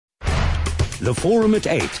The Forum at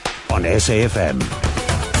 8 on SAFM.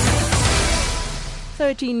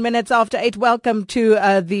 13 minutes after 8. Welcome to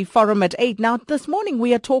the Forum at 8. Now, this morning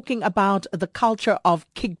we are talking about the culture of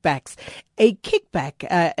kickbacks. A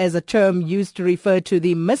kickback is a term used to refer to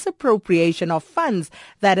the misappropriation of funds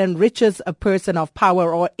that enriches a person of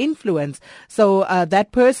power or influence. So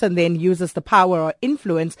that person then uses the power or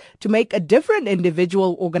influence to make a different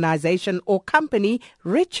individual, organization or company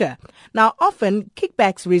richer. Now, often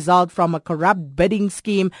kickbacks result from a corrupt bidding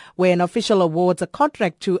scheme where an official awards a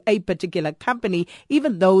contract to a particular company,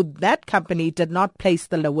 even though that company did not place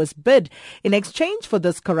the lowest bid. In exchange for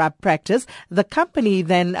this corrupt practice, the company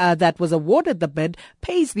then that was awarded the bid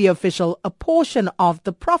pays the official a portion of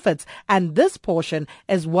the profits, and this portion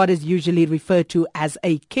is what is usually referred to as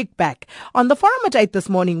a kickback. On the Forum at 8 this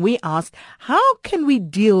morning, we asked, how can we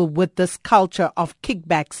deal with this culture of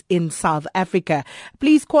kickbacks in South Africa?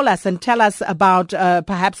 Please call us and tell us about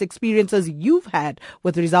perhaps experiences you've had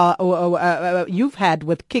with you've had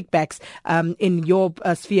with kickbacks in your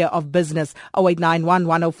sphere of business. 0891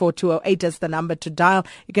 104 208 is the number to dial.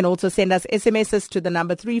 You can also send us SMSs to the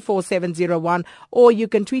number 34701, or you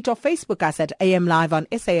can tweet or Facebook us at AM Live on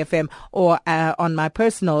SAFM, or on my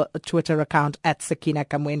personal Twitter account at Sakina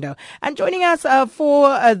Kamwendo. And joining us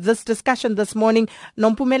for this discussion this morning,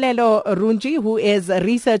 Nompumelelo Runji, who is a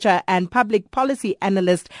researcher and public policy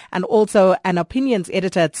analyst and also an opinions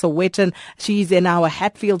editor at Sowetan. She's in our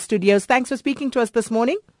Hatfield studios. Thanks for speaking to us this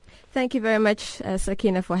morning. Thank you very much,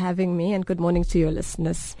 Sakina, for having me, and good morning to your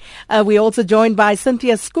listeners. We're also joined by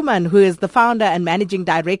Cynthia Skuman, who is the founder and managing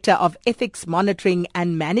director of Ethics Monitoring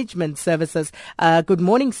and Management Services. Good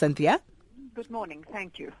morning, Cynthia. Good morning.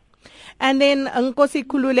 Thank you. And then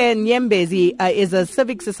Nkosikhulule Nyembezi is a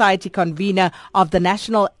civic society convener of the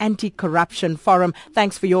National Anti-Corruption Forum.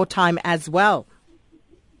 Thanks for your time as well.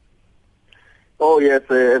 Oh, yes,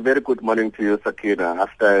 a very good morning to you, Sakina.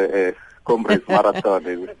 After Comrades Marathon,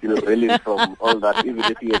 and still reeling from all that, even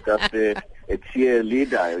if you're just a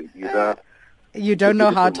cheerleader, you know. You don't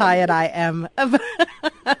know how tired I am.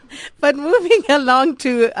 But moving along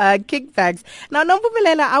to kickbacks. Now,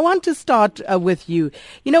 Nompumelelo, I want to start with you.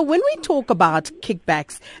 You know, when we talk about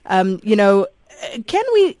kickbacks, can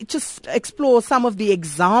we just explore some of the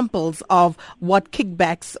examples of what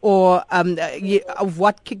kickbacks or of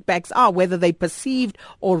what kickbacks are, whether they're perceived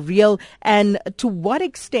or real, and to what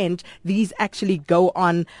extent these actually go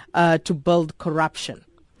on to build corruption?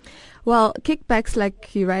 Well, kickbacks,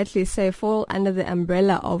 like you rightly say, fall under the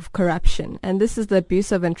umbrella of corruption, and this is the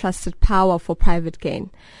abuse of entrusted power for private gain.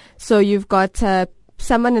 So you've got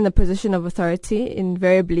someone in a position of authority.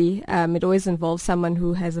 Invariably, it always involves someone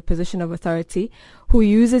who has a position of authority, who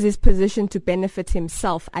uses his position to benefit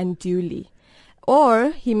himself unduly, or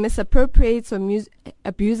he misappropriates or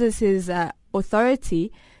abuses his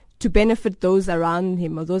authority to benefit those around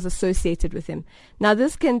him or those associated with him. Now,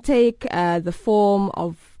 this can take the form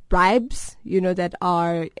of bribes, that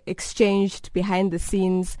are exchanged behind the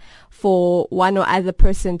scenes for one or other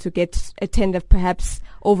person to get a tender perhaps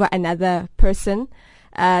over another person.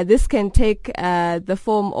 This can take the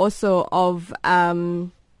form also of,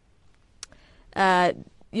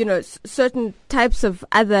 certain types of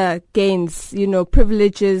other gains,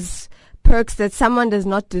 privileges, perks that someone does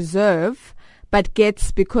not deserve but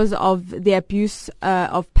gets because of the abuse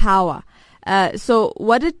of power. So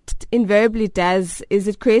what it invariably does is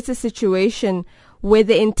it creates a situation where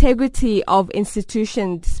the integrity of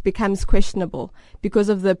institutions becomes questionable because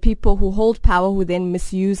of the people who hold power who then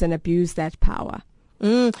misuse and abuse that power.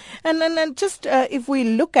 And just if we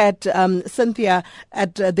look at, Cynthia,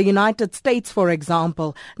 at the United States, for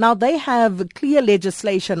example, now they have clear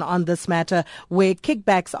legislation on this matter where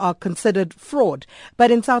kickbacks are considered fraud. But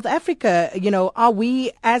in South Africa, are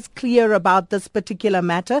we as clear about this particular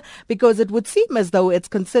matter? Because it would seem as though it's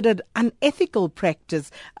considered unethical practice.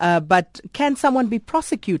 But can someone be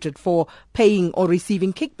prosecuted for paying or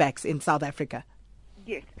receiving kickbacks in South Africa?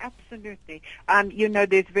 Yes, absolutely.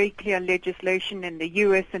 There's very clear legislation in the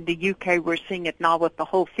US and the UK. We're seeing it now with the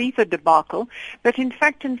whole FIFA debacle. But in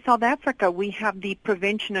fact, in South Africa, we have the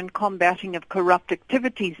Prevention and Combating of Corrupt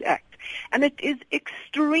Activities Act. And it is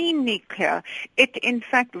extremely clear. It, in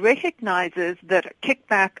fact, recognizes that a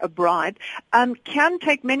kickback, a bribe, can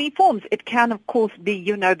take many forms. It can, of course, be,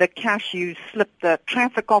 the cash you slip the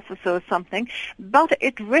traffic officer or something, but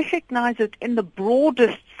it recognizes it in the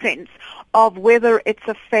broadest sense of whether it's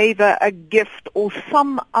a favor, a gift, or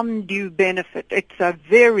some undue benefit. It's a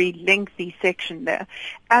very lengthy section there.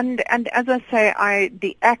 And as I say,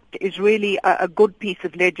 the Act is really a good piece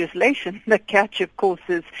of legislation. The catch, of course,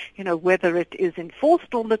 is, whether it is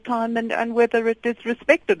enforced all the time and whether it is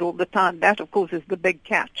respected all the time. That, of course, is the big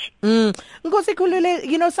catch.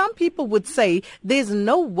 Nkosikhulule, some people would say there's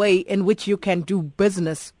no way in which you can do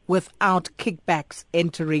business without kickbacks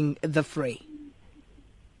entering the fray.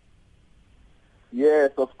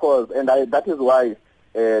 Yes, of course, and that is why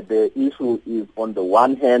the issue is on the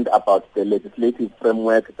one hand about the legislative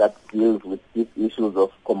framework that deals with these issues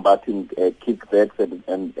of combating kickbacks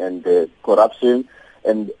and corruption,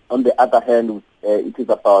 and on the other hand, it is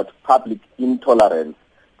about public intolerance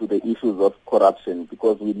to the issues of corruption,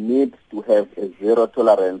 because we need to have a zero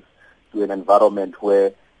tolerance to an environment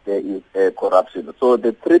where there is corruption. So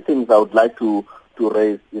the three things I would like to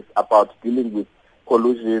raise is about dealing with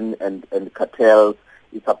collusion and cartels.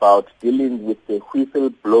 It's about dealing with the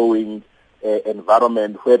whistle-blowing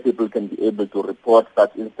environment where people can be able to report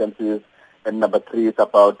such instances. And number three is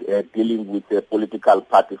about dealing with the political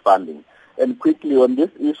party funding. And quickly on this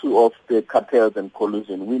issue of the cartels and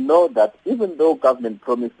collusion, we know that even though government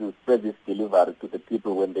promises service delivery to the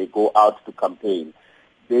people when they go out to campaign,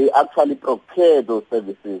 they actually procure those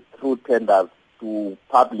services through tenders to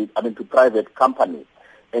private companies.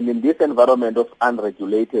 And in this environment of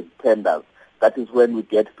unregulated tenders, that is when we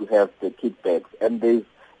get to have the kickbacks. And there's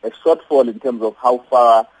a shortfall in terms of how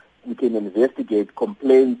far we can investigate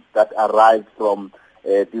complaints that arise from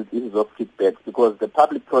these issues of kickbacks, because the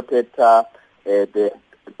public protector, the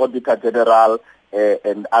auditor general,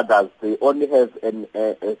 and others, they only have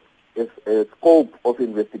a scope of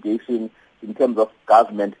investigation in terms of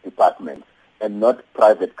government departments and not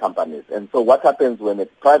private companies. And so what happens when a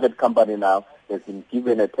private company now has been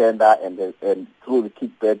given a tender and through the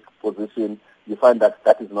kickback position, you find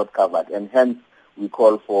that is not covered. And hence, we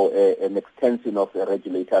call for an extension of the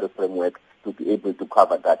regulatory framework to be able to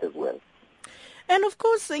cover that as well. And of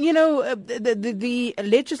course, the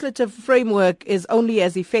legislative framework is only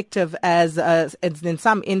as effective as in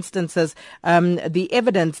some instances, the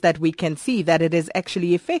evidence that we can see that it is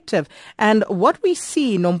actually effective. And what we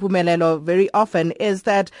see, Nompumelelo, very often is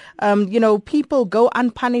that, people go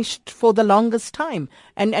unpunished for the longest time.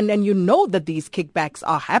 And that these kickbacks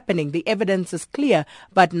are happening. The evidence is clear,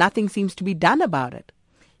 but nothing seems to be done about it.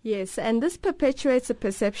 Yes, and this perpetuates a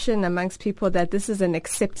perception amongst people that this is an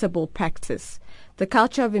acceptable practice. The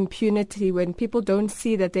culture of impunity, when people don't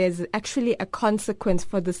see that there's actually a consequence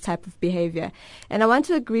for this type of behavior. And I want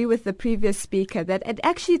to agree with the previous speaker that it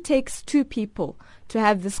actually takes two people to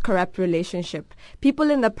have this corrupt relationship. People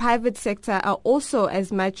in the private sector are also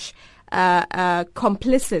as much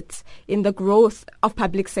complicit in the growth of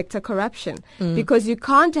public sector corruption, because you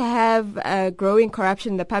can't have growing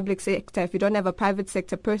corruption in the public sector if you don't have a private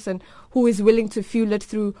sector person who is willing to fuel it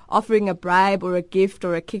through offering a bribe or a gift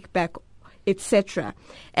or a kickback, etc.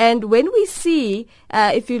 And when we see,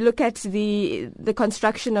 if you look at the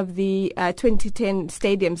construction of the 2010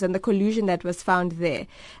 stadiums and the collusion that was found there,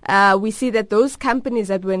 we see that those companies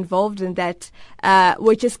that were involved in that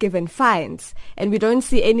were just given fines, and we don't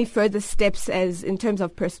see any further steps as in terms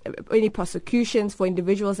of any prosecutions for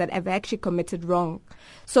individuals that have actually committed wrong.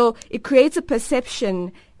 So it creates a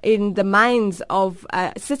perception in the minds of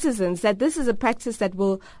citizens that this is a practice that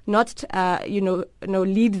will not,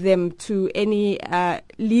 lead them to any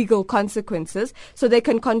legal consequences, so they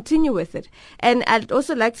can continue with it. And I'd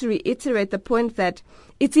also like to reiterate the point that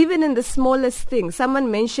it's even in the smallest things. Someone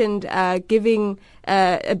mentioned giving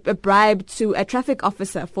a bribe to a traffic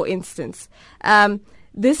officer, for instance.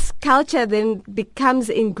 This culture then becomes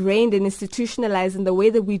ingrained and institutionalized in the way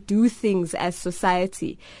that we do things as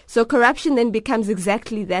society. So corruption then becomes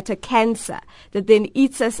exactly that, a cancer that then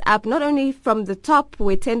eats us up, not only from the top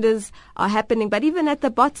where tenders are happening, but even at the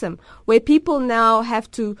bottom where people now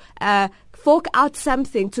have to fork out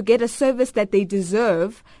something to get a service that they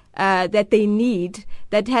deserve, that they need,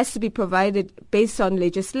 that has to be provided based on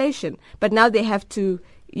legislation. But now they have to,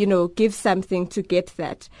 give something to get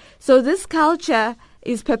that. So this culture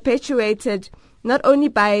is perpetuated not only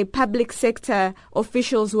by public sector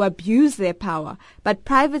officials who abuse their power, but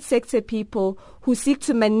private sector people who seek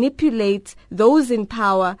to manipulate those in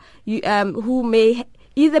power, who may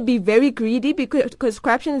either be very greedy, because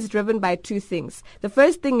corruption is driven by two things. The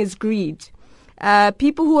first thing is greed.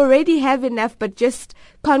 People who already have enough but just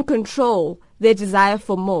can't control their desire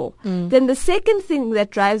for more. Then the second thing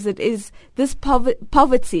that drives it is this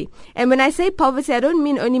poverty. And when I say poverty, I don't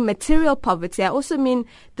mean only material poverty. I also mean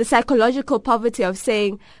the psychological poverty of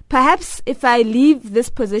saying, perhaps if I leave this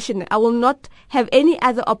position, I will not have any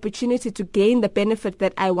other opportunity to gain the benefit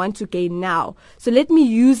that I want to gain now. So let me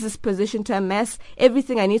use this position to amass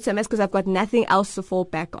everything I need to amass because I've got nothing else to fall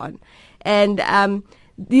back on. And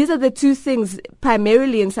these are the two things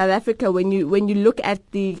primarily in South Africa when you look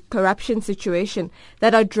at the corruption situation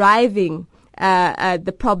that are driving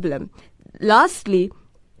the problem. Lastly,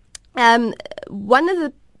 one of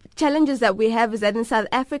the challenges that we have is that in South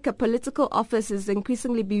Africa, political office is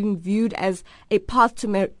increasingly being viewed as a path to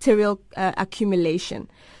material accumulation.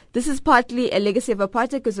 This is partly a legacy of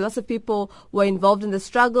apartheid because lots of people were involved in the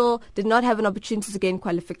struggle, did not have an opportunity to gain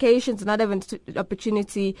qualifications, did not have an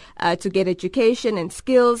opportunity to get education and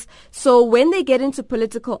skills. So when they get into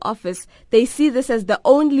political office, they see this as the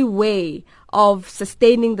only way of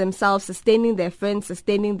sustaining themselves, sustaining their friends,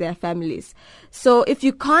 sustaining their families. So if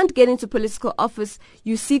you can't get into political office,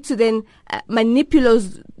 you seek to then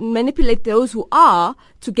manipulate those who are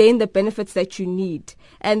to gain the benefits that you need.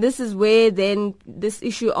 And this is where then this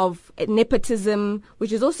issue of nepotism,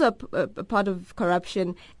 which is also a part of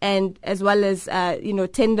corruption, and as well as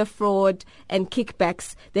tender fraud and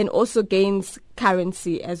kickbacks, then also gains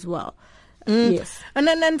currency as well. Yes. And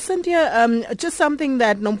then Cynthia, just something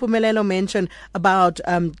that Nompumelelo mentioned about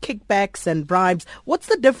kickbacks and bribes. What's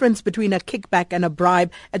the difference between a kickback and a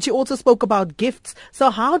bribe? And she also spoke about gifts. So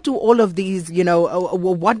how do all of these,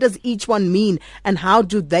 what does each one mean and how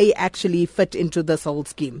do they actually fit into this whole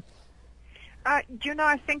scheme? I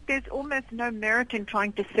think there's almost no merit in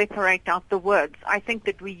trying to separate out the words. I think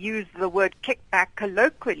that we use the word kickback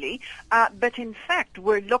colloquially, but in fact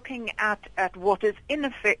we're looking at what is in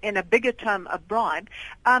a bigger term a bribe,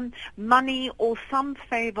 money or some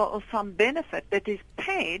favor or some benefit that is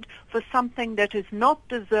paid for something that is not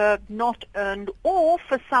deserved, not earned, or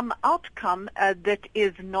for some outcome that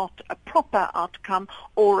is not a proper outcome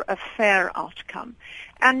or a fair outcome.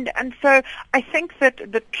 And so I think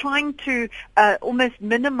that trying to almost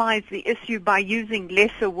minimize the issue by using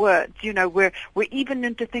lesser words, we're even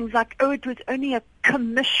into things like, it was only a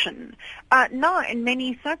commission. Now, in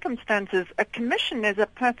many circumstances, a commission is a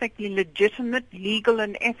perfectly legitimate, legal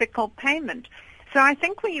and ethical payment. So I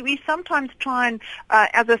think we sometimes try and,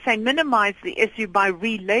 as I say, minimize the issue by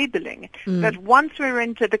relabeling it. But once we're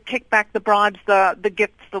into the kickback, the bribes, the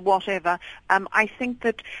gifts, the whatever, I think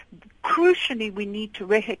that crucially we need to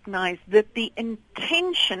recognize that the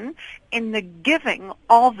intention in the giving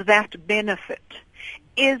of that benefit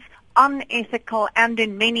is unethical and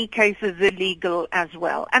in many cases illegal as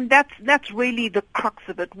well. And that's really the crux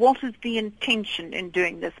of it. What is the intention in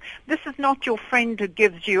doing this? This is not your friend who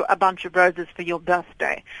gives you a bunch of roses for your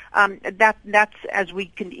birthday. That's, as we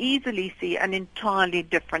can easily see, an entirely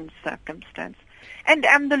different circumstance.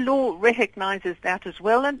 And the law recognizes that as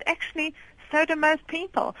well, and actually so do most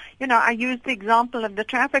people. I use the example of the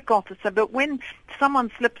traffic officer, but when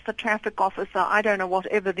someone slips the traffic officer, I don't know,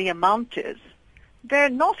 whatever the amount is, they're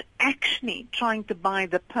not actually trying to buy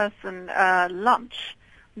the person lunch.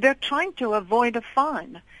 They're trying to avoid a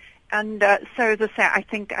fine. And so, as I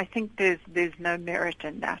say, I think there's no merit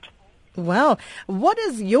in that. Well, what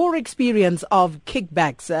is your experience of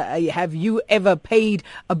kickbacks? Have you ever paid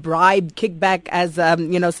a bribe, kickback? As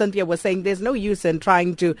Cynthia was saying, there's no use in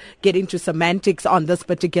trying to get into semantics on this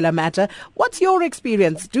particular matter. What's your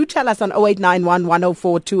experience? Do tell us on 0891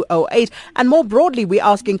 104 208. And more broadly, we're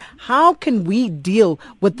asking, how can we deal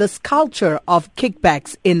with this culture of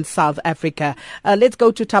kickbacks in South Africa? Let's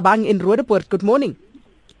go to Thabang in Roodepoort. Good morning.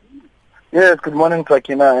 Yes, good morning,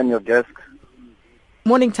 Takina, and your guest.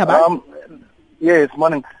 Morning, Thabang. Yes,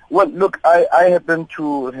 morning. Well, look, I happen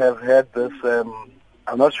to have had this,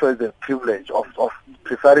 I'm not sure the privilege of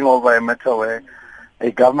presiding over a matter where a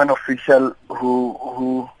government official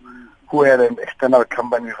who had an external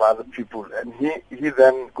company with other people, and he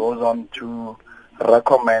then goes on to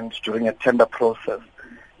recommend during a tender process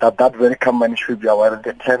that very company should be awarded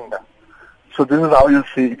the tender. So this is how you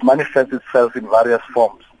see it manifests itself in various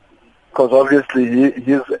forms. Because obviously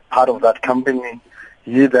he's part of that company.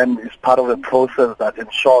 He then is part of the process that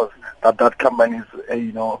ensures that company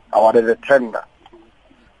is, awarded a tender.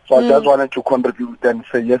 So I just wanted to contribute and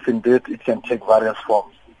say, yes, indeed, it can take various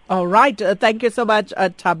forms. All right. Thank you so much,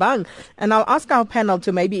 Thabang. And I'll ask our panel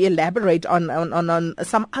to maybe elaborate on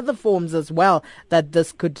some other forms as well that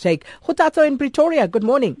this could take. Hutato in Pretoria, good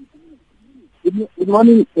morning. Good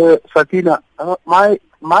morning, Sakina.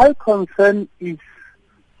 My concern is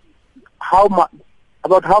how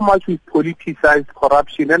much we politicize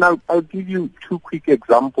corruption, and I'll give you two quick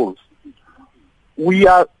examples. we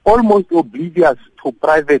are almost oblivious to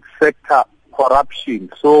private sector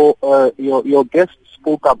corruption. So your guest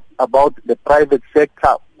spoke about the private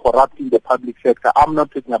sector corrupting the public sector. I'm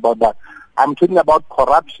not talking about that. I'm talking about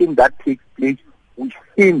corruption that takes place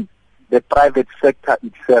within the private sector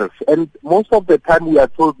itself. And most of the time we are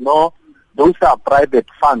told, no, those are private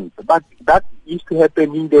funds. But that used to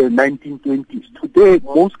happen in the 1920s. Today,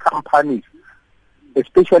 most companies,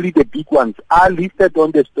 especially the big ones, are listed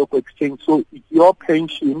on the stock exchange. So it's your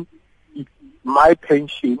pension, it's my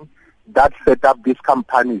pension that set up these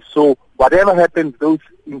companies. So whatever happens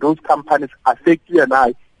in those companies affects you and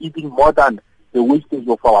I even more than the wastage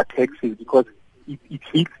of our taxes, because it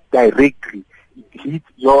hits directly. It hits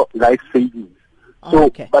your life savings. So,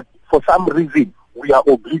 okay. But for some reason, we are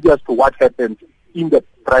oblivious to what happens in the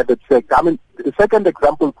private sector. I mean, the second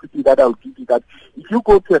example quickly that I'll give you, that if you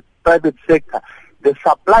go to a private sector, the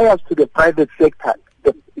suppliers to the private sector,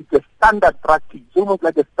 it's a standard practice. It's almost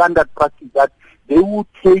like a standard practice that they will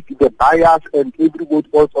take the buyers and everybody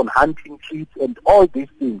else on hunting trips and all these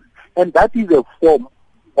things. And that is a form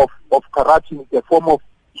of corruption, it's a form of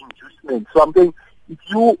inducement. So I'm saying, if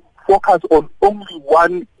you focus on only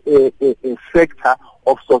one sector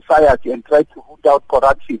of society and try to root out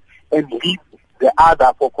corruption and leave the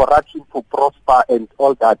other for corruption to prosper and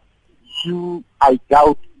all that, I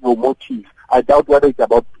doubt your motives. I doubt whether it's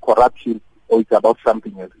about corruption or it's about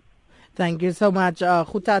something else. Thank you so much,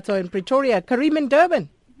 Khutato in Pretoria. Kareem in Durban.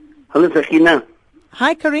 Hello, Sakina.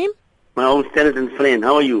 Hi, Kareem. My old Standerton friend.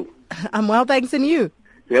 How are you? I'm well, thanks, and you?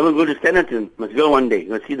 You ever go to Standerton? Must go one day.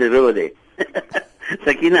 Go see the river there.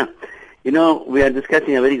 Sakina, we are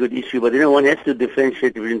discussing a very good issue, but one has to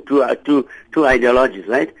differentiate between two ideologies,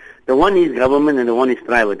 right? The one is government and the one is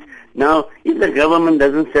private. Now, if the government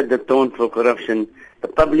doesn't set the tone for corruption, the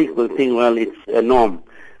public will think, well, it's a norm.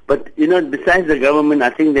 But, besides the government,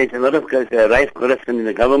 I think there's a lot of rife corruption in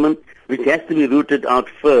the government, which has to be rooted out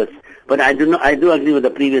first. But I do agree with the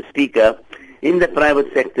previous speaker. In the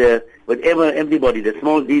private sector, everybody, the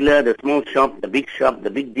small dealer, the small shop, the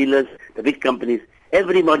big dealers, the big companies,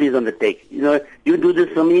 everybody is on the take. You do this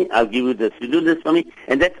for me, I'll give you this. You do this for me,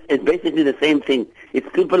 and it's basically the same thing.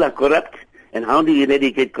 If people are corrupt, and how do you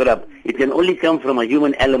eradicate corrupt? It can only come from a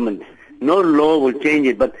human element. No law will change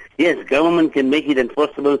it, but yes, government can make it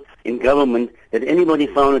enforceable in government that anybody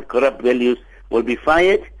found with corrupt values will be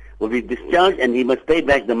fired, will be discharged, and he must pay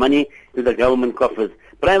back the money to the government coffers.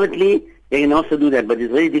 Privately, they can also do that, but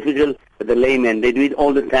it's very difficult for the layman. They do it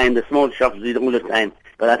all the time. The small shops do it all the time.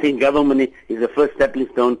 But I think government is the first stepping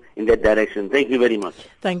stone in that direction. Thank you very much.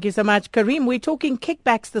 Thank you so much. Kareem, we're talking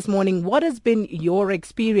kickbacks this morning. What has been your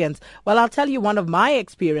experience? Well, I'll tell you one of my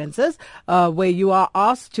experiences where you are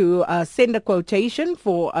asked to send a quotation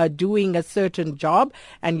for doing a certain job.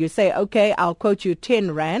 And you say, okay, I'll quote you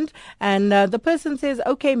 10 Rand. And the person says,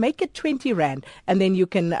 okay, make it 20 Rand. And then you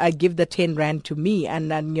can give the 10 Rand to me.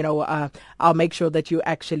 And then, I'll make sure that you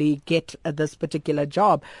actually get this particular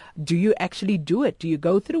job. Do you actually do it? Do you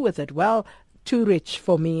go through with it? Well, too rich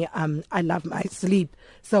for me. I love my sleep.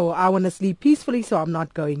 So I want to sleep peacefully, so I'm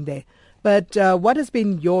not going there. But what has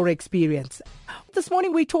been your experience? This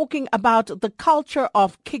morning we're talking about the culture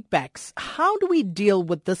of kickbacks. How do we deal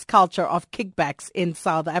with this culture of kickbacks in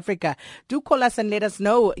South Africa? Do call us and let us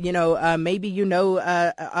know, maybe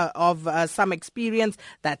of some experience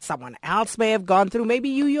that someone else may have gone through. Maybe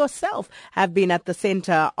you yourself have been at the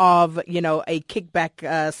center of, a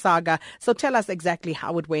kickback saga. So tell us exactly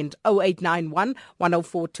how it went. 0891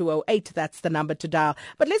 104 208. That's the number to dial.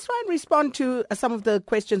 But let's try and respond to some of the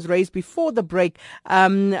questions raised before the break.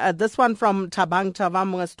 This one from Tabang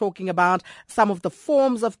Tavam was talking about some of the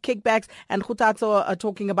forms of kickbacks, and Khutato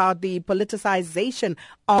talking about the politicization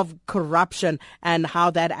of corruption and how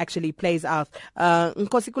that actually plays out.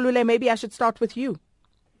 Nkosikhulule, maybe I should start with you.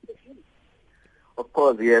 Of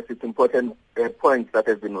course, yes, it's important points that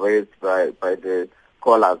have been raised by the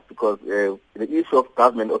callers, because the issue of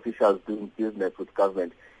government officials doing business with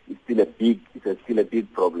government is still a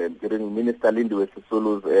big problem. During Minister Lindiwe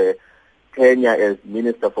Sisulu's tenure as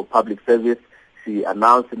Minister for Public Service, she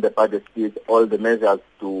announced in the budget speech all the measures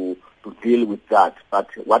to deal with that. But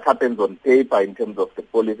what happens on paper in terms of the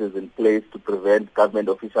policies in place to prevent government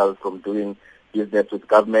officials from doing business with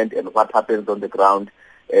government, and what happens on the ground,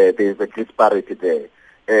 there is a disparity there.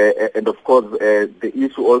 And of course, the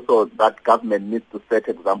issue also that government needs to set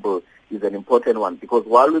example is an important one, because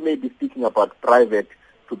while we may be speaking about private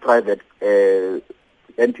to private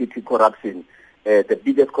entity corruption, the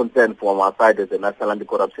biggest concern from our side as the National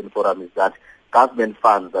Anti-Corruption Forum is that government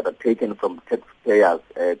funds that are taken from taxpayers'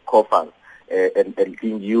 coffers and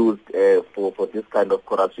being used for this kind of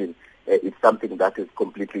corruption is something that is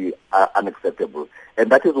completely unacceptable.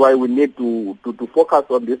 And that is why we need to focus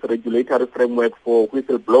on this regulatory framework for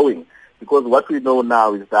whistleblowing, because what we know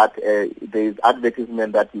now is that there is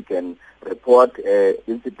advertisement that you can report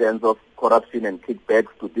incidents of corruption and kickbacks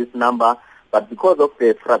to this number, but because of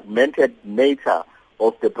the fragmented nature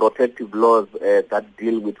of the protective laws that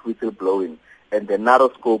deal with whistleblowing and the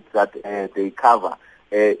narrow scope that they cover,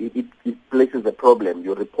 it places a problem.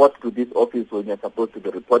 You report to this office when you're supposed to be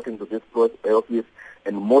reporting to this office,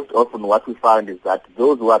 and most often what we find is that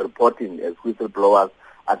those who are reporting as whistleblowers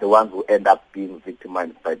are the ones who end up being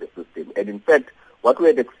victimized by the system. And in fact, what we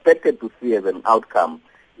had expected to see as an outcome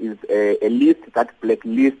is a list that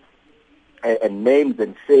blacklists and names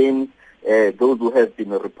and shames those who have been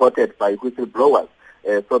reported by whistleblowers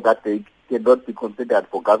so that they cannot be considered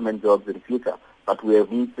for government jobs in future. But we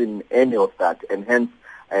haven't seen any of that, and hence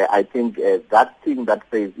I think that thing that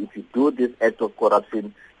says if you do this act of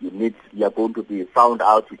corruption, you are going to be found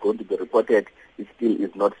out, you're going to be reported, it still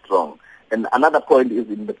is not strong. And another point is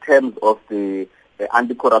in the terms of the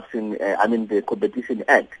anti-corruption, the Competition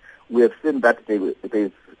Act. We have seen that there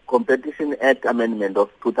is Competition Act amendment of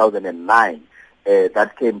 2009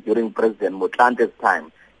 that came during President Motlante's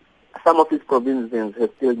time. Some of these provisions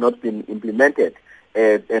have still not been implemented,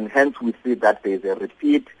 and hence we see that there is a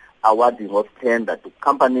repeat awarding of tender to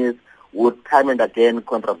companies who time and again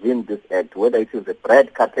contravene this act, whether it is the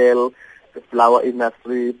bread cartel, the flour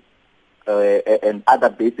industry, and other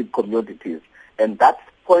basic commodities. And that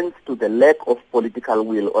points to the lack of political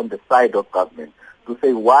will on the side of government to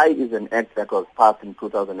say why is an act that was passed in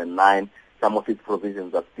 2009, some of its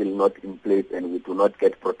provisions are still not in place and we do not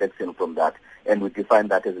get protection from that. And we define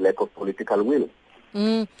that as lack of political will.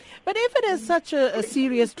 But if it is such a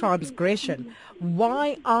serious transgression,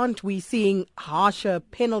 why aren't we seeing harsher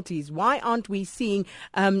penalties? Why aren't we seeing,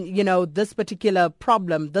 this particular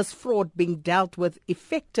problem, this fraud being dealt with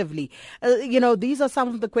effectively? These are some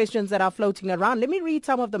of the questions that are floating around. Let me read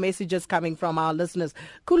some of the messages coming from our listeners.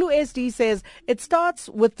 Kulu SD says, it starts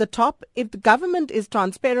with the top. If the government is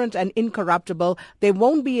transparent and incorruptible, there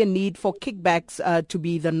won't be a need for kickbacks to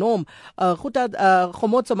be the norm.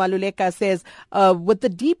 Khomotso Maluleka says, with the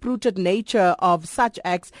deep-rooted nature of such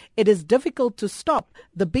acts, it is difficult to stop.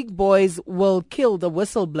 The big boys will kill the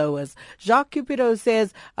whistleblowers. Jacques Cupido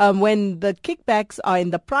says, when the kickbacks are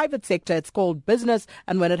in the private sector, it's called business,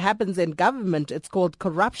 and when it happens in government, it's called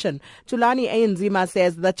corruption. Tulani Ayanzima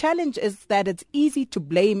says, the challenge is that it's easy to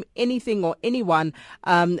blame anything or anyone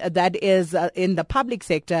that is in the public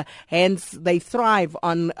sector, hence they thrive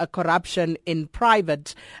on corruption in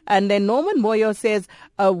private. And then Norman Moyo says,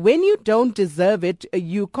 when you don't deserve it,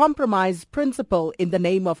 you compromise principle in the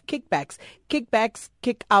name of kickbacks. Kickbacks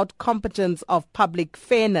kick out competence of public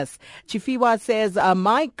fairness. Chifiwa says,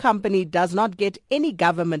 my company does not get any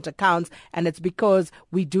government accounts, and it's because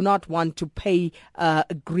we do not want to pay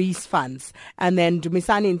grease funds. And then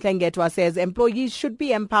Dumisani Ntlengetwa says, employees should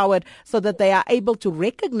be empowered so that they are able to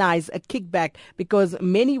recognize a kickback, because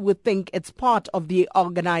many would think it's part of the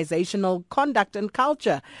organizational conduct and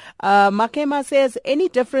culture. Makema says, any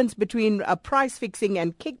difference between price fixing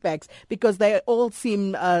and kickbacks, because they all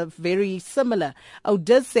seem very similar.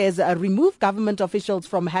 Odiz says, remove government officials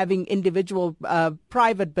from having individual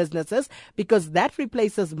private businesses, because that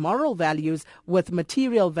replaces moral values with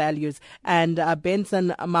material values. And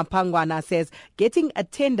Benson Mapangwana says, getting a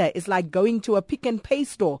tender is like going to a pick and pay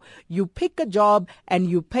store. You pick a job and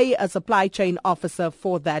you pay a supply chain officer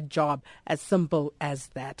for that job. As simple as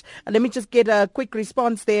that. Let me just get a quick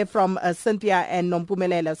response there from Cynthia and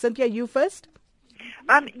Nompumelelo. Cynthia, you first.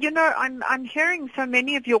 I'm hearing so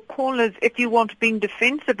many of your callers, if you want, being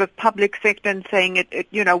defensive of public sector and saying it,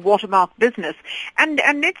 what about business? And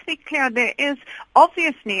let's be clear, there is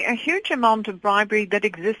obviously a huge amount of bribery that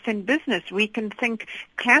exists in business. We can think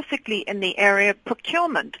classically in the area of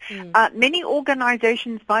procurement. Many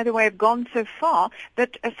organizations, by the way, have gone so far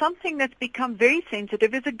that something that's become very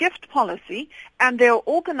sensitive is a gift policy, and there are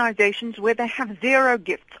organizations where they have zero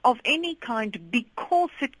gifts of any kind because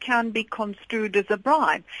it can be construed as a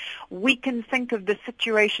bribe. We can think of the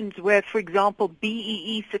situations where, for example,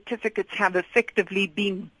 BEE certificates have effectively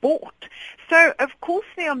been bought. So, of course,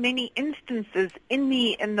 there are many instances in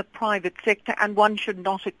the private sector, and one should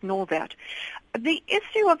not ignore that. The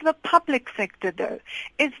issue of the public sector, though,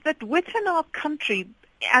 is that within our country,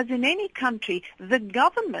 as in any country, the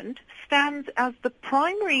government stands as the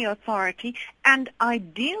primary authority and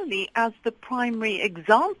ideally as the primary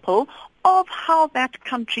example of how that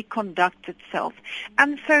country conducts itself.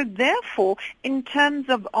 And so therefore, in terms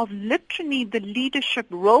of literally the leadership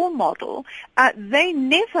role model, they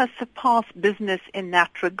never surpass business in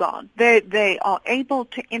that regard. They are able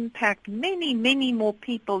to impact many, many more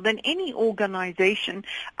people than any organization,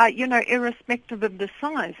 irrespective of the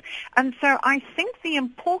size. And so I think the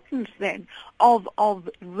importance then of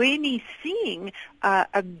really seeing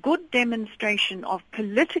a good demonstration of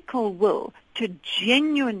political will to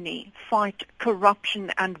genuinely fight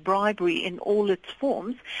corruption and bribery in all its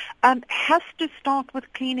forms has to start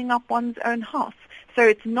with cleaning up one's own house. So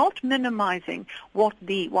it's not minimizing what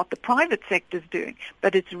the private sector is doing,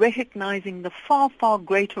 but it's recognizing the far, far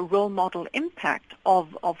greater role model impact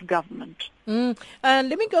of government.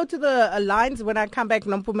 Let me go to the lines. When I come back,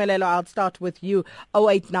 Nompumelelo, I'll start with you.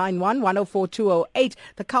 0891 104 208.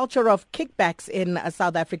 The culture of kickbacks in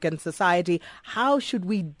South African society. How should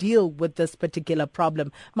we deal with this particular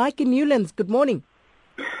problem? Mike in Newlands, good morning.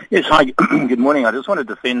 Yes, hi. Good morning. I just want to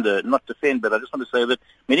but I just want to say that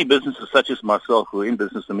many businesses such as myself, who were in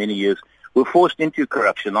business for many years, were forced into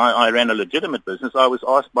corruption. I ran a legitimate business. I was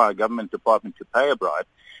asked by a government department to pay a bribe.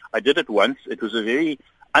 I did it once. It was a very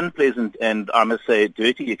unpleasant and, I must say,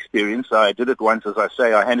 dirty experience. I did it once, as I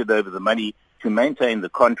say. I handed over the money to maintain the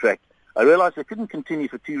contract. I realized I couldn't continue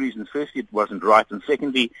for two reasons. Firstly, it wasn't right, and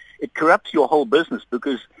secondly, it corrupts your whole business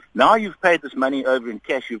because now you've paid this money over in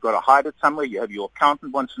cash. You've got to hide it somewhere. You have your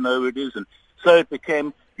accountant wants to know where it is, and so it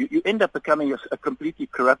became. You end up becoming a completely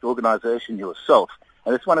corrupt organization yourself,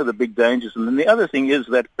 and it's one of the big dangers. And then the other thing is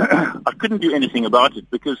that I couldn't do anything about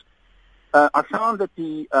it because I found that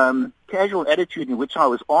the casual attitude in which I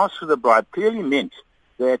was asked for the bribe clearly meant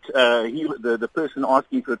that the person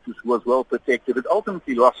asking for it was well protected. It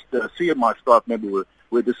ultimately lost. Three of my staff members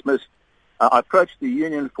were dismissed. I approached the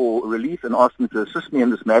union for relief and asked them to assist me in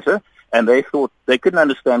this matter, and they thought they couldn't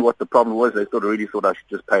understand what the problem was. They really thought I should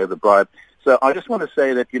just pay the bribe. So I just want to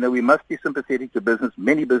say that, we must be sympathetic to business.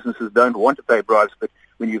 Many businesses don't want to pay bribes, but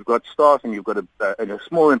when you've got staff and you've got a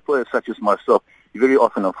small employer such as myself, you very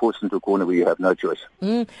often are forced into a corner where you have no choice.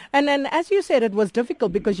 And then, as you said, it was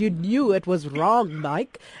difficult because you knew it was wrong,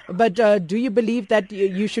 Mike. But do you believe that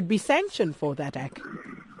you should be sanctioned for that act?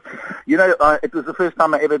 It was the first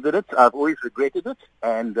time I ever did it. I've always regretted it.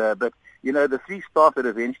 And but the three staff that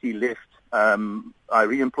eventually left, I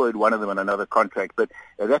re-employed one of them on another contract. But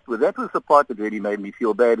that was the part that really made me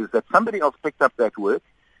feel bad, is that somebody else picked up that work,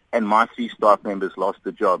 and my three staff members lost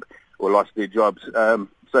their jobs.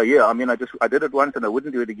 So yeah, I did it once and I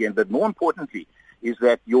wouldn't do it again. But more importantly is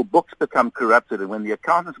that your books become corrupted, and when the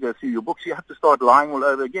accountants go through your books, you have to start lying all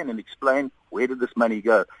over again and explain where did this money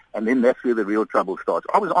go, and then that's where the real trouble starts.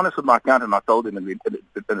 I was honest with my accountant, and I told him,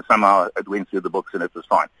 and somehow it went through the books and it was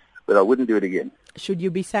fine. But I wouldn't do it again. Should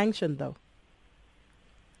you be sanctioned though?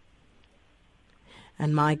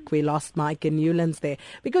 And Mike, we lost Mike in Newlands there.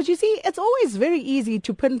 Because you see, it's always very easy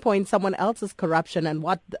to pinpoint someone else's corruption and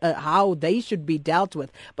how they should be dealt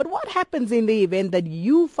with. But what happens in the event that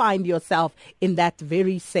you find yourself in that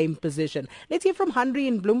very same position? Let's hear from Henry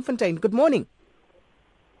in Bloemfontein. Good morning.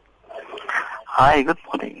 Hi, good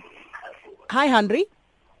morning. Hi, Henry.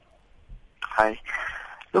 Hi.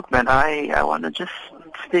 Look, man, I want to just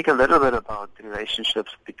speak a little bit about the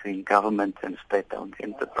relationships between government and state-owned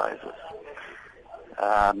enterprises.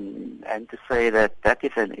 And to say that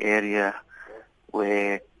is an area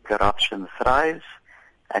where corruption thrives,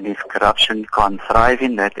 and if corruption can't thrive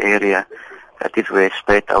in that area, that is where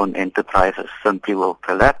state-owned enterprises simply will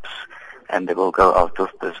collapse and they will go out of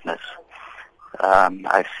business.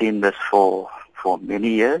 I've seen this for many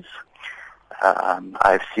years.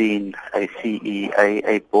 I've seen a CEO,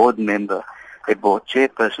 a board member, a board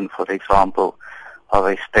chairperson, for example, of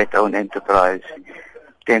a state-owned enterprise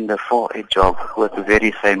tender for a job with the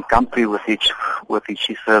very same company with which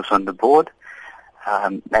he serves on the board,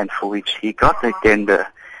 and for which he got a tender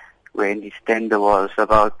when his tender was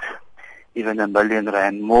about even R1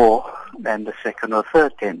 million more than the second or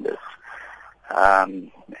third tenders.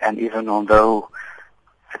 And even although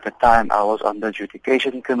at the time I was on the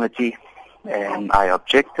adjudication committee and I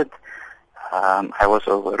objected, I was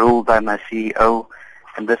overruled by my CEO,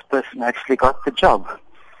 and this person actually got the job.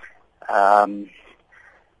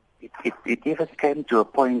 It even came to a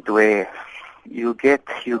point where you get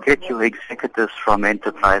your executives from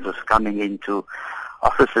enterprises coming into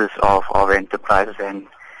offices of enterprises and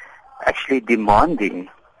actually demanding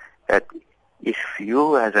that if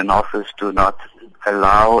you as an office do not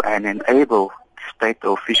allow and enable state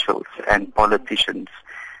officials and politicians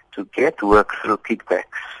to get work through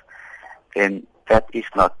kickbacks, then that is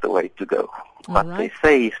not the way to go. What they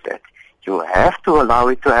say is that you have to allow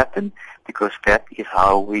it to happen because that is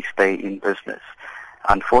how we stay in business.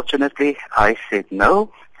 Unfortunately, I said no,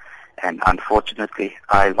 and unfortunately,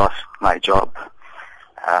 I lost my job.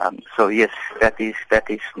 So yes, that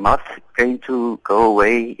is not going to go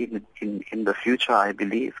away in the future, I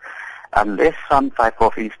believe, unless some type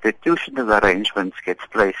of institutional arrangements gets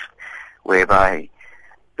placed whereby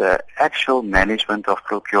the actual management of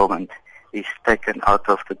procurement is taken out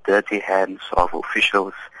of the dirty hands of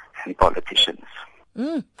officials and politicians.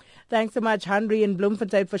 Thanks so much, Henry in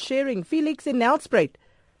Bloemfontein, for sharing. Felix in Nelspruit.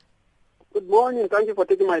 Good morning. Thank you for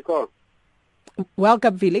taking my call.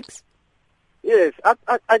 Welcome, Felix. Yes,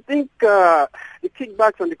 I think the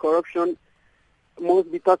kickbacks and the corruption must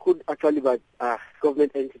be tackled actually by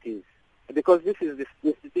government entities, because this is the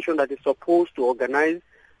institution that is supposed to organize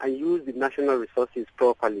and use the national resources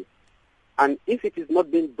properly. And if it is not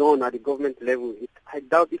being done at the government level, I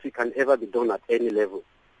doubt if it can ever be done at any level,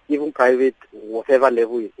 even private, whatever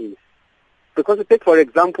level it is. Because you take, for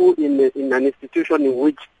example, in an institution in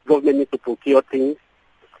which government needs to procure things,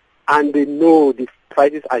 and they know the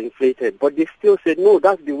prices are inflated, but they still say, no,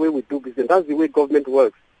 that's the way we do business, that's the way government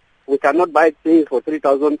works. We cannot buy things for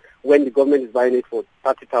 3,000 when the government is buying it for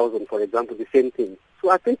 30,000, for example, the same thing. So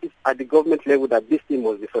I think it's at the government level that this thing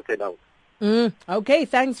must be sorted out. Okay,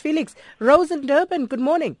 thanks, Felix. Rose in Durban, good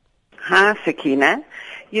morning. Hi, Sakina.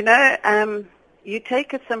 You know, you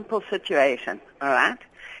take a simple situation, all right?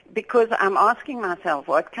 Because I'm asking myself,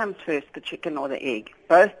 what comes first, the chicken or the egg?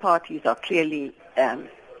 Both parties are clearly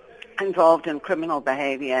involved in criminal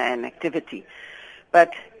behavior and activity.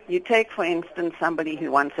 But you take, for instance, somebody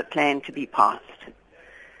who wants a plan to be passed.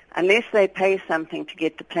 Unless they pay something to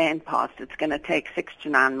get the plan passed, it's going to take 6 to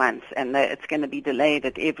 9 months, and it's going to be delayed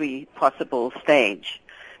at every possible stage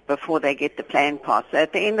before they get the plan passed. So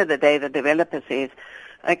at the end of the day, the developer says,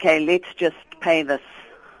 okay, let's just pay this.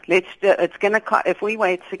 It's going to if we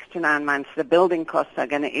wait 6 to 9 months, the building costs are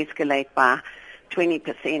going to escalate by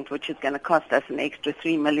 20%, which is going to cost us an extra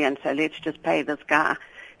 3 million. So let's just pay this guy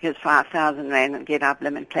his 5,000 rand and get our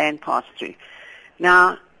limit plan passed through.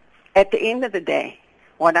 Now, at the end of the day,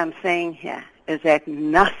 what I'm saying here is that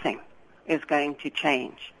nothing is going to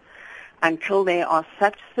change until there are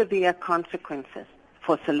such severe consequences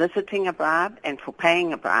for soliciting a bribe and for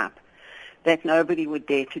paying a bribe that nobody would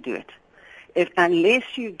dare to do it.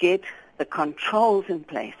 Unless you get the controls in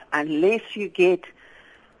place, unless you get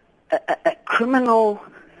a criminal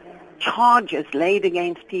charges laid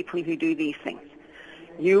against people who do these things,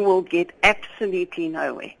 you will get absolutely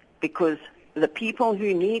nowhere, because the people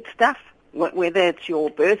who need stuff, whether it's your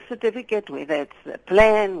birth certificate, whether it's a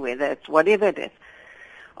plan, whether it's whatever it is,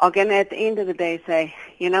 are going to at the end of the day say,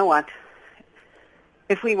 you know what,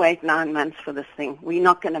 if we wait 9 months for this thing, we're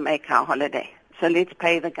not going to make our holiday. So let's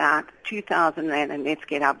pay the guy 2,000 rand and let's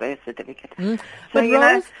get our birth certificate. But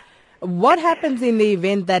Rose, what happens in the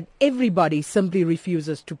event that everybody simply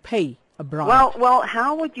refuses to pay a bribe? Well,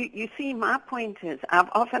 how would you see, my point is, I've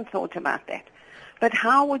often thought about that, but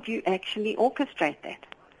how would you actually orchestrate that?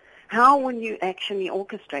 How will you actually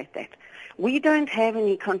orchestrate that? We don't have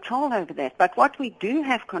any control over that, but what we do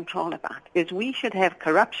have control about is we should have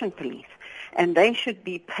corruption police, and they should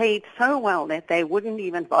be paid so well that they wouldn't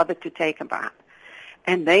even bother to take a bribe.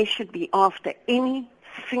 And they should be after any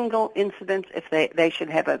single incident. If they should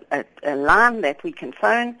have a line that we can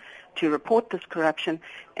phone to report this corruption,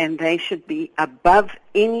 and they should be above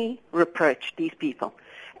any reproach, these people.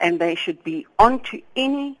 And they should be onto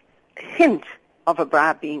any hint of a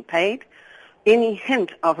bribe being paid, any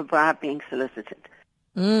hint of a bribe being solicited.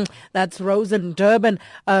 That's Rose in Durban.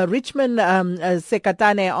 Richmond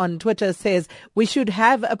Sekatane on Twitter says we should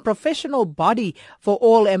have a professional body for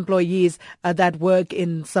all employees that work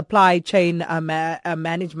in supply chain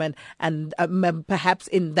management, and perhaps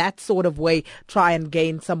in that sort of way try and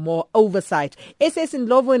gain some more oversight. SS in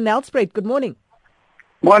Lovo in Nelspruit, good morning.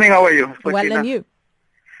 Morning, how are you? Well, and you?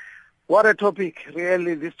 What a topic.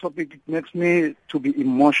 Really, this topic makes me to be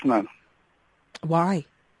emotional. Why?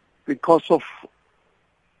 Because of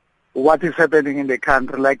what is happening in the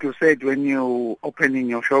country. Like you said when you opening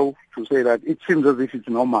your show, to say that it seems as if it's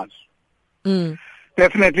normal.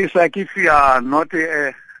 Definitely, it's like if you are not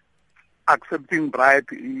accepting bribe,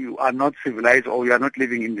 you are not civilized, or you are not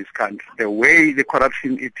living in this country. The way the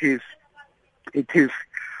corruption it is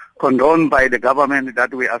condoned by the government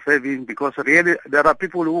that we are serving, because really there are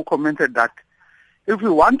people who commented that if we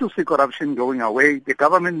want to see corruption going away, the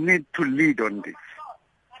government needs to lead on this.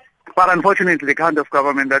 But unfortunately, the kind of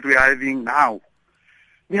government that we are having now,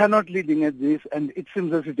 they are not leading at this, and it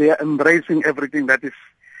seems as if they are embracing everything that is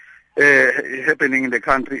happening in the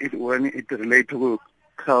country when it relates to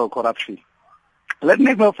corruption. Let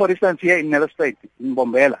me go, for instance, here in Nelspruit, in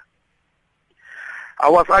Bombela. I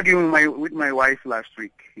was arguing with my wife last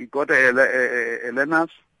week. He got a learner's,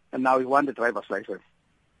 and now he wants a driver's license.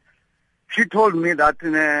 She told me that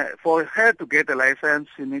for her to get a license,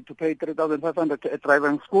 you need to pay 3,500 at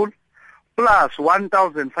driving school, plus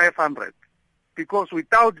 1,500. Because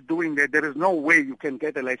without doing that, there is no way you can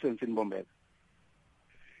get a license in Bombay.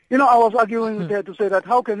 You know, I was arguing with her to say that,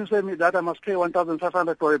 how can you say me that I must pay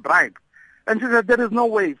 1,500 for a bribe? And she said, there is no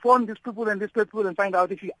way. Phone these people and find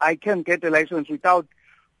out if I can get a license without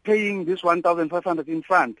paying this 1,500 in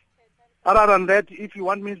front. Other than that, if you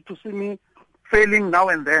want me to see me failing now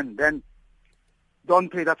and then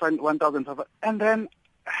don't pay that 1,500. And then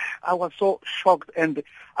I was so shocked, and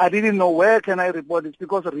I didn't know where can I report this,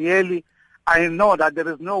 because really I know that there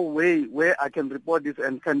is no way where I can report this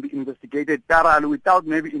and can be investigated thoroughly without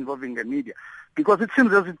maybe involving the media. Because it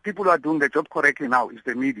seems as if people who are doing their job correctly now is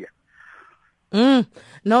the media.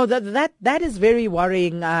 No, that is very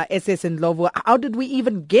worrying, SS Ndlovu. How did we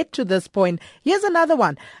even get to this point? Here's another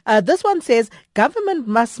one. This one says, government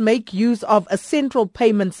must make use of a central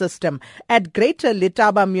payment system. At Greater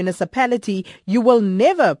Letaba Municipality, you will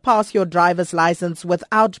never pass your driver's license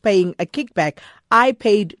without paying a kickback. I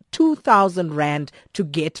paid 2,000 Rand to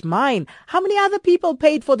get mine. How many other people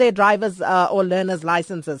paid for their driver's or learner's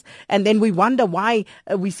licenses? And then we wonder why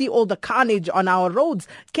we see all the carnage on our roads.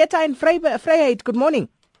 Keta in Vryheid, good morning.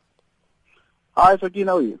 Hi,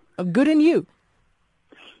 Sakina, how are you? Good, and you?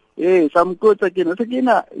 Yes, I'm good, Sakina.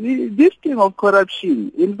 Sakina, this thing of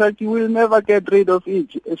corruption, in fact, you will never get rid of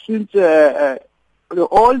it, since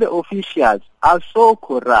all the officials are so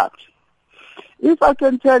corrupt. If I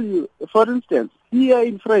can tell you, for instance, here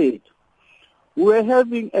in Vryheid, we're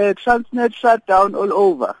having a Transnet shutdown all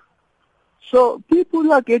over. So people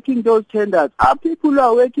who are getting those tenders are people who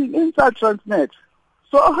are working inside Transnet.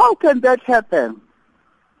 So how can that happen?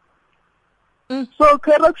 So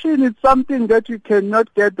corruption is something that you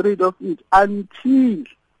cannot get rid of it until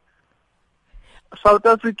South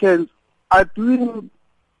Africans are doing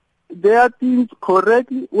their things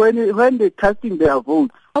correctly when they're casting their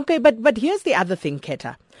votes. Okay, but here's the other thing,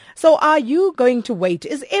 Keta. So are you going to wait?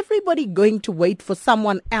 Is everybody going to wait for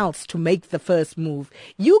someone else to make the first move?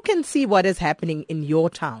 You can see what is happening in your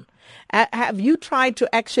town. Have you tried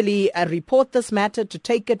to actually report this matter, to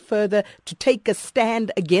take it further, to take a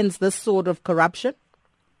stand against this sort of corruption?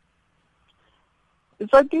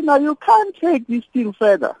 Sakina, you can't take this thing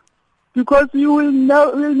further, because you will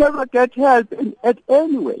never get help at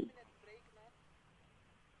any way.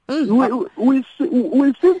 We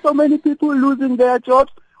see so many people losing their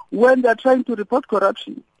jobs when they're trying to report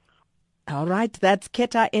corruption. All right, that's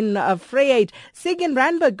Keta in Vryheid. Sig in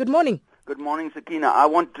Randburg, good morning. Good morning, Sakina. I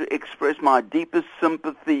want to express my deepest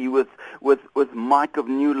sympathy with Mike of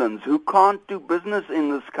Newlands, who can't do business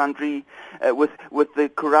in this country with the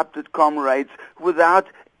corrupted comrades without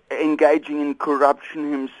engaging in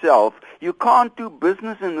corruption himself. You can't do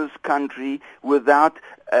business in this country without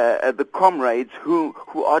the comrades who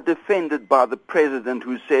are defended by the president,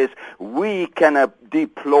 who says we can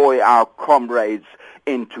deploy our comrades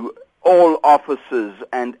into all offices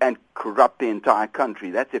and corrupt the entire country.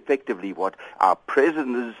 That's effectively what our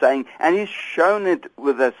president is saying, and he's shown it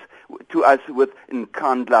to us with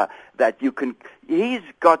Nkandla, that you can. He's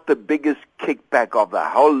got the biggest kickback of the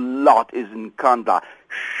whole lot is Nkandla.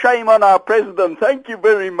 Shame on our president. Thank you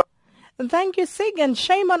very much. Thank you, Sig, and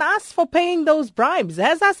shame on us for paying those bribes.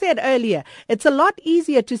 As I said earlier, it's a lot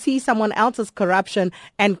easier to see someone else's corruption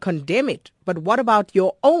and condemn it. But what about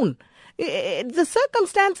your own? The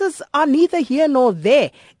circumstances are neither here nor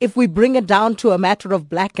there if we bring it down to a matter of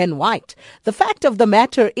black and white. The fact of the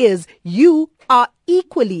matter is you are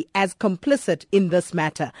equally as complicit in this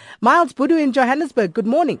matter. Miles Budu in Johannesburg, good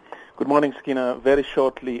morning. Good morning, Skinner. Very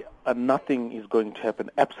shortly, nothing is going to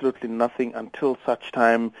happen, absolutely nothing, until such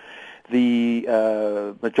time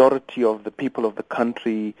the majority of the people of the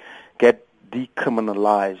country get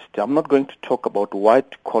decriminalized. I'm not going to talk about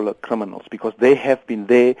white-collar criminals, because they have been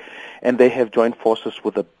there and they have joined forces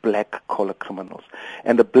with the black-collar criminals.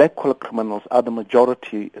 And the black-collar criminals are the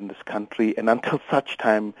majority in this country, and until such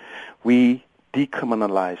time we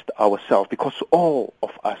decriminalized ourselves, because all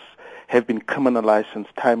of us have been criminalized since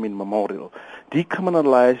time immemorial.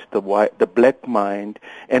 Decriminalize the black mind,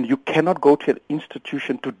 and you cannot go to an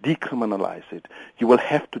institution to decriminalize it. You will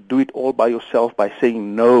have to do it all by yourself by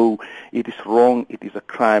saying, no, it is wrong, it is a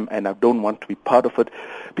crime, and I don't want to be part of it,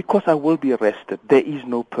 because I will be arrested. There is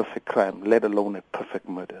no perfect crime, let alone a perfect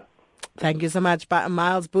murder. Thank you so much,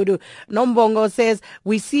 Miles Budu. Nombongo says,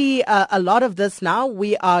 we see a lot of this now.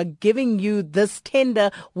 We are giving you this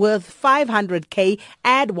tender worth 500K,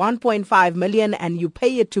 add 1.5 million and you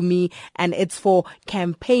pay it to me, and it's for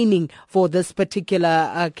campaigning for this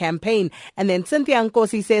particular campaign. And then Cynthia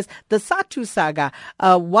Nkosi says, the Satu saga,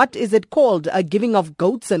 what is it called? Giving of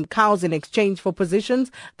goats and cows in exchange for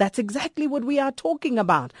positions? That's exactly what we are talking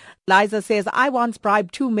about. Liza says, I once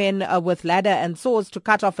bribed two men with ladder and saws to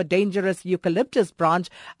cut off a dangerous eucalyptus branch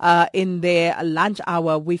in their lunch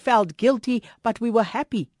hour. We felt guilty, but we were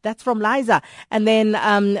happy. That's from Liza. And then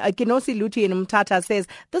Kinosi Luti in Umtata says,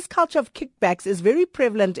 this culture of kickbacks is very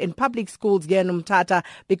prevalent in public schools here in Umtata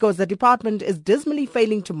because the department is dismally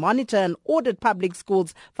failing to monitor and audit public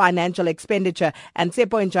schools' financial expenditure. And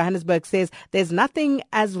Sepo in Johannesburg says, there's nothing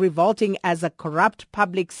as revolting as a corrupt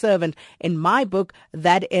public servant. In my book,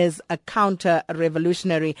 that is a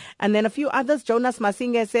counter-revolutionary. And then a few others. Jonas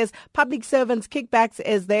Masinga says, public servants' kickbacks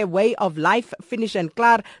is their way of life. Finish and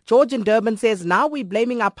klar. George in Durban says, now we're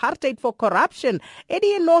blaming apartheid for corruption.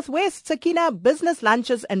 Eddie in Northwest, Sakina, business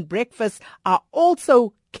lunches and breakfasts are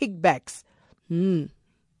also kickbacks.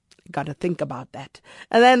 Got to think about that.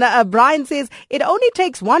 And then Brian says, it only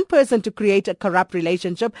takes one person to create a corrupt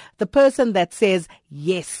relationship, the person that says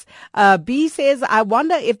yes. B says, I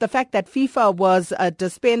wonder if the fact that FIFA was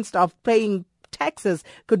dispensed of paying taxes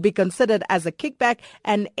could be considered as a kickback.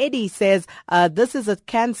 And Eddie says, this is a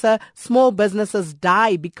cancer. Small businesses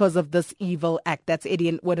die because of this evil act. That's Eddie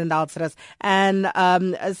in Woodendalsrus. And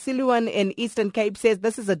Siluan in Eastern Cape says,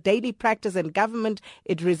 this is a daily practice in government.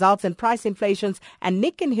 It results in price inflations. And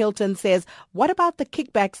Nick in Hilton says, what about the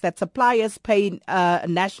kickbacks that suppliers pay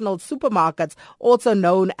national supermarkets, also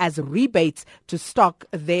known as rebates, to stock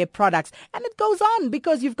their products? And it goes on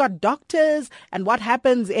because you've got doctors, and what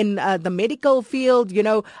happens in the medical field,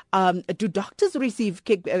 do doctors receive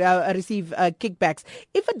kickbacks?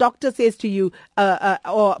 If a doctor says to you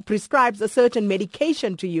or prescribes a certain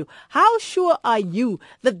medication to you, how sure are you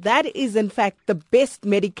that that is in fact the best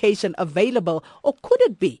medication available? Or could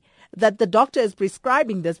it be that the doctor is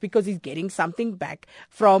prescribing this because he's getting something back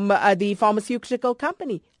from the pharmaceutical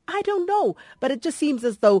company? I don't know, but it just seems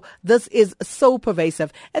as though this is so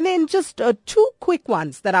pervasive. And then just two quick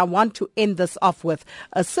ones that I want to end this off with.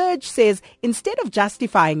 Serge says, instead of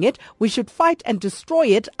justifying it, we should fight and destroy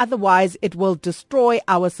it. Otherwise, it will destroy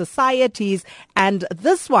our societies. And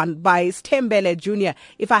this one by Stembele Jr.,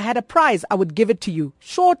 if I had a prize, I would give it to you.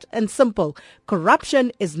 Short and simple.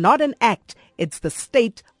 Corruption is not an act. It's the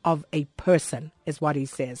state of a person, is what he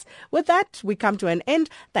says. With that, we come to an end.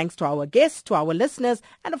 Thanks to our guests, to our listeners,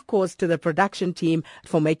 and of course to the production team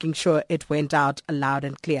for making sure it went out loud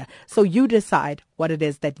and clear. So you decide what it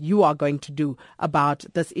is that you are going to do about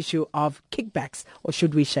this issue of kickbacks, or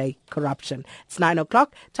should we say corruption. It's 9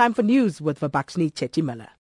 o'clock. Time for news with Vabakshni Chetimala.